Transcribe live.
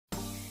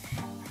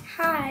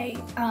Hi.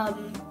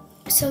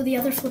 So the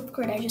other flip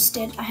grid I just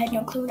did, I had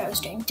no clue what I was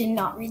doing. Did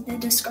not read the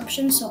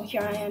description, so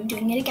here I am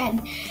doing it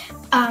again.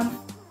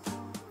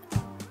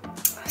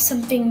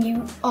 Something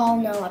you all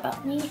know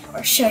about me,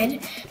 or should.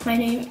 My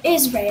name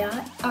is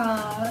Raya.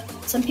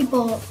 Some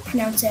people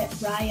pronounce it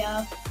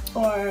Raya,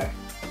 or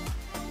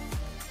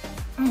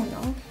I don't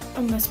know.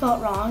 I'm gonna spell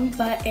it wrong,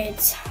 but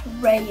it's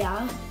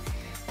Raya.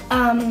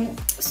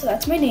 So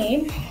that's my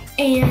name,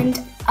 and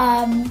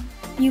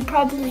you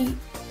probably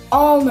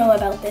all know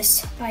about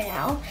this by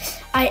now.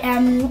 I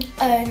am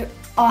an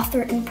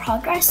author in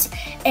progress,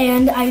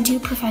 and I do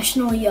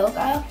professional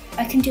yoga.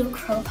 I can do a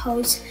crow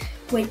pose,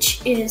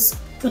 which is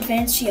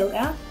advanced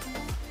yoga.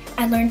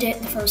 I learned it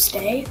the first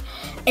day,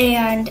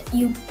 and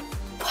you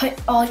put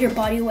all your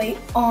body weight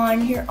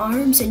on your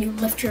arms and you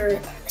lift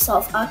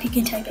yourself up. You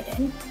can type it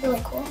in,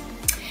 really cool.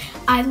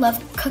 I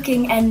love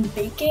cooking and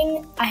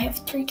baking. I have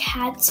 3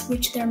 cats,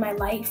 which they're my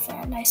life,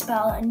 and I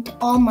spend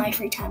all my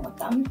free time with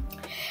them.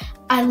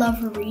 I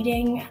love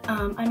reading.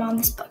 I'm on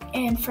this book,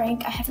 and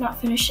Frank, I have not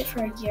finished it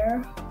for a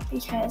year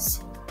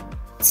because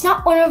it's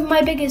not one of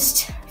my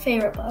biggest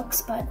favorite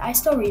books, but I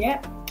still read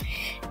it.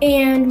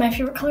 And my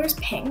favorite color is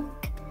pink.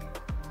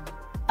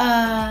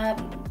 I'm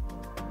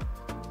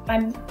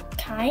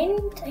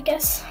kind, I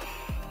guess.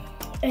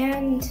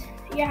 And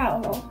yeah,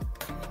 well,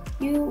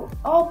 you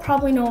all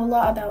probably know a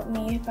lot about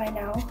me by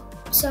now.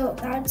 So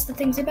that's the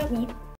things about me.